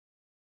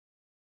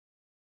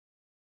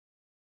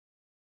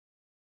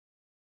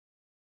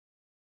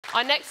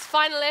Our next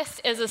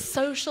finalist is a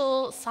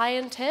social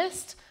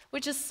scientist,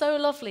 which is so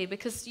lovely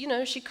because, you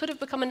know, she could have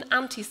become an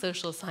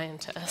anti-social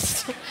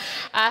scientist.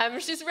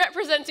 She's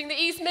representing the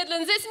East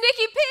Midlands. It's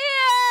Nikki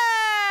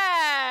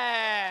Pierce!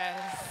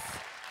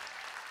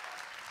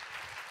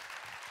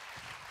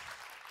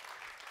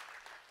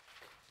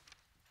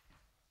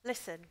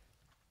 Listen,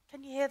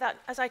 can you hear that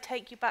as I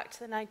take you back to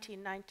the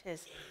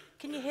 1990s?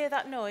 Can you hear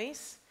that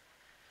noise?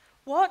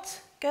 What?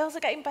 Girls are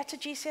getting better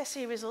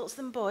GCSE results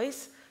than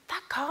boys?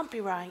 That can't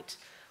be right.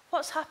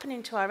 What's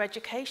happening to our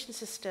education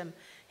system?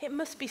 It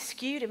must be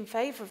skewed in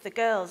favour of the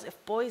girls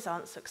if boys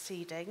aren't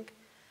succeeding.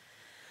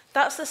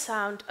 That's the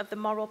sound of the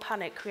moral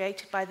panic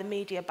created by the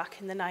media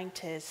back in the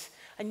 90s.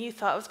 And you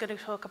thought I was going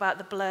to talk about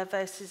the Blur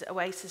versus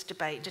Oasis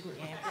debate, didn't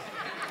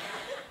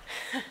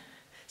you?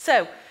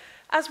 So,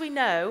 as we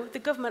know, the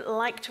government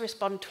liked to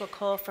respond to a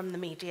call from the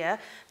media,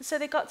 and so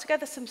they got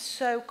together some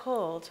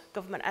so-called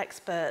government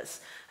experts,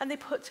 and they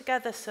put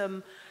together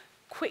some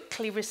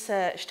quickly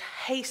researched,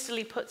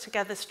 hastily put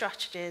together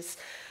strategies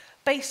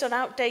based on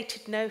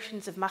outdated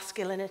notions of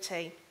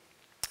masculinity,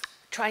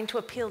 trying to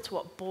appeal to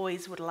what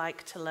boys would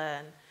like to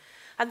learn.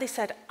 And they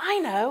said, I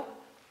know,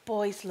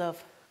 boys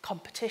love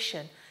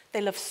competition,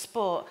 they love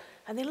sport,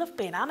 and they love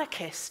being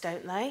anarchists,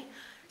 don't they?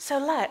 So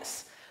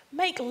let's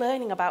make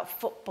learning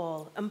about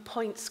football and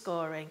point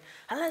scoring,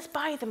 and let's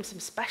buy them some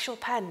special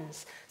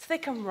pens so they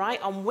can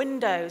write on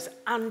windows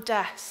and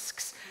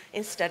desks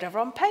instead of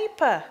on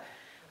paper.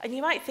 And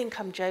you might think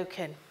I'm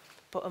joking,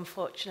 but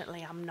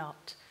unfortunately I'm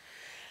not.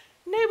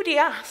 Nobody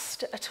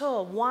asked at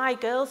all why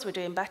girls were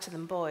doing better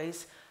than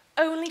boys,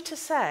 only to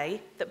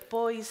say that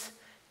boys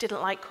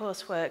didn't like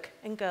coursework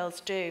and girls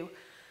do.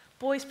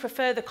 Boys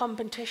prefer the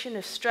competition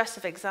of stress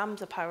of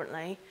exams,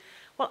 apparently.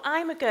 Well,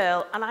 I'm a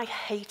girl and I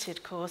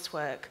hated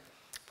coursework,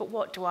 but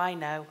what do I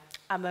know?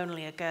 I'm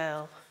only a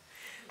girl.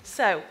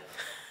 So,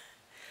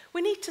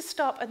 we need to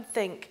stop and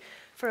think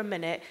for a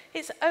minute.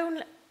 It's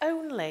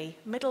only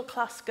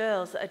middle-class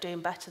girls that are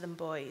doing better than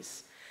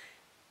boys.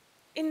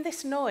 In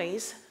this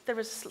noise, there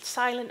are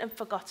silent and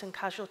forgotten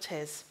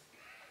casualties.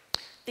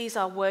 These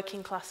are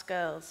working-class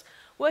girls.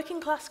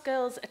 Working-class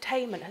girls'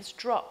 attainment has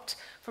dropped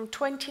from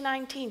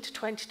 2019 to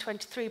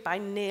 2023 by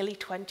nearly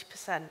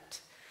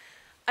 20%.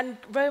 And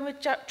Roma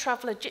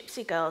traveller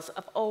gypsy girls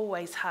have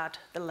always had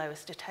the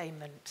lowest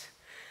attainment.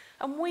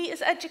 And we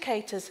as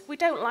educators, we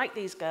don't like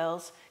these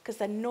girls because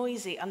they're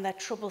noisy and they're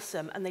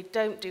troublesome and they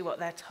don't do what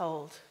they're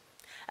told.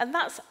 And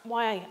that's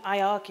why I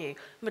argue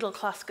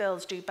middle-class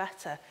girls do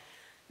better.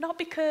 Not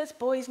because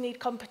boys need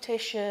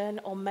competition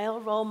or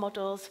male role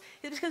models,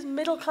 it's because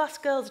middle-class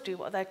girls do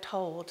what they're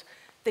told.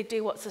 They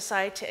do what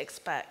society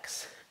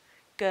expects.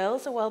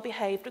 Girls are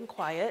well-behaved and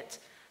quiet,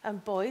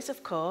 and boys,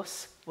 of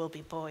course, will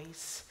be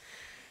boys.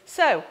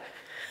 So,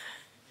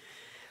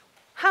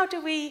 how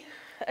do we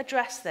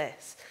address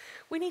this?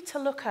 We need to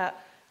look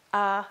at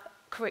our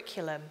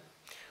curriculum.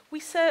 We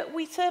serve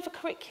a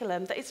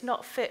curriculum that is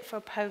not fit for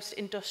a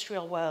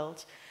post-industrial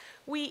world.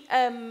 We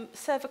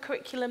serve a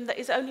curriculum that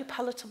is only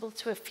palatable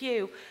to a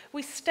few.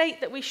 We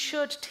state that we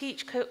should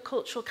teach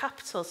cultural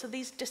capital so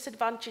these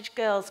disadvantaged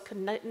girls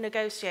can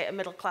negotiate a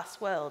middle-class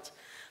world.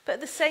 But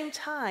at the same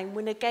time,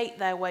 we negate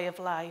their way of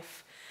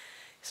life.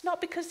 It's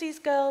not because these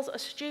girls are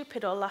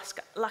stupid or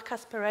lack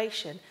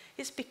aspiration.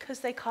 It's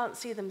because they can't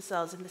see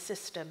themselves in the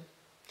system.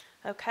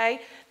 Okay?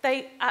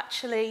 They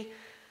actually,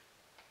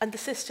 and the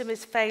system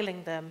is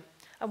failing them.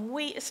 And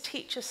we as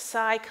teachers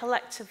sigh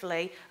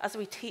collectively as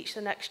we teach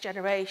the next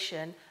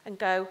generation and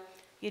go,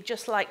 you're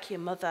just like your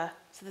mother,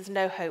 so there's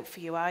no hope for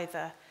you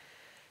either.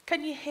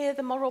 Can you hear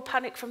the moral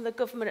panic from the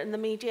government and the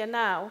media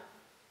now?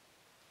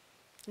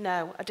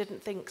 No, I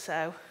didn't think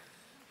so.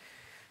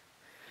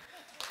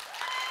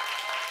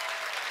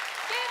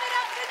 Give it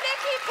up for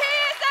Nikki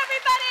Pierce,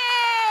 everybody!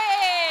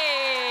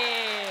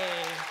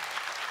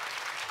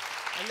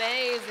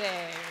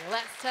 Amazing.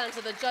 Let's turn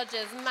to the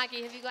judges.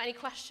 Maggie, have you got any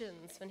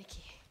questions for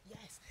Nikki?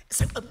 Yes.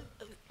 So,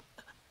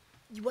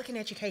 you work in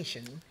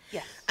education.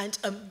 Yes. And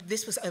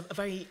this was a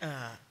very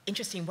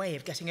interesting way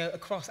of getting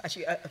across,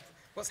 actually,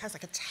 what sounds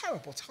like a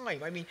terrible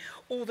time. I mean,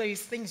 all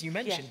those things you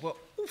mentioned were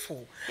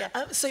awful.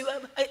 Yeah. So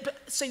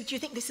do you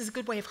think this is a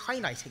good way of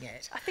highlighting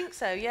it? I think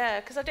so, yeah,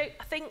 because I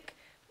think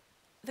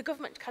the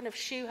government kind of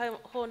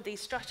shoehorned these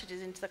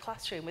strategies into the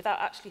classroom without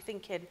actually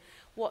thinking,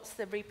 what's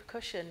the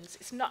repercussions?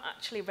 It's not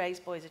actually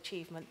raised boys'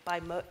 achievement by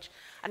much,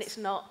 and it's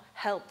not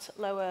helped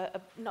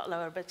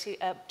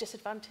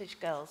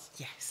disadvantaged girls.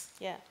 Yes.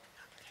 Yeah.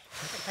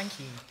 Perfect, thank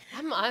you.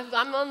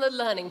 I'm on the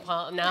learning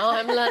part now.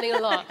 I'm learning a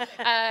lot.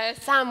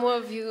 Sam,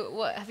 have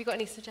you got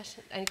any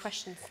suggestions, any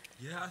questions?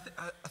 Yeah,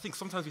 I think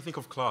sometimes we think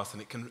of class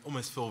and it can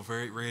almost feel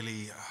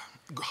really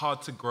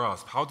hard to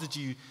grasp. How did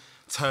you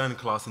turn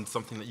class into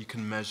something that you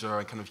can measure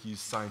and kind of use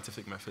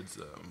scientific methods?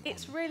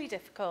 It's really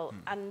difficult,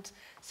 and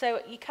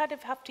so you kind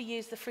of have to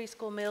use the free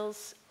school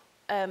meals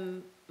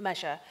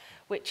measure,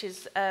 which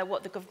is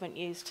what the government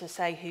used to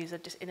say who's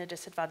in a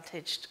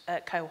disadvantaged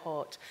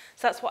cohort.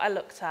 So that's what I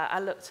looked at. I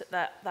looked at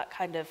that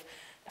kind of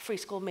free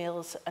school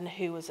meals and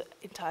who was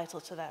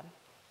entitled to them.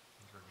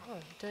 Oh,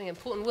 doing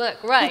important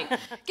work. Right. Give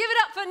it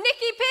up for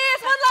Nikki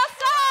Pierce one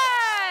last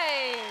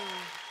time.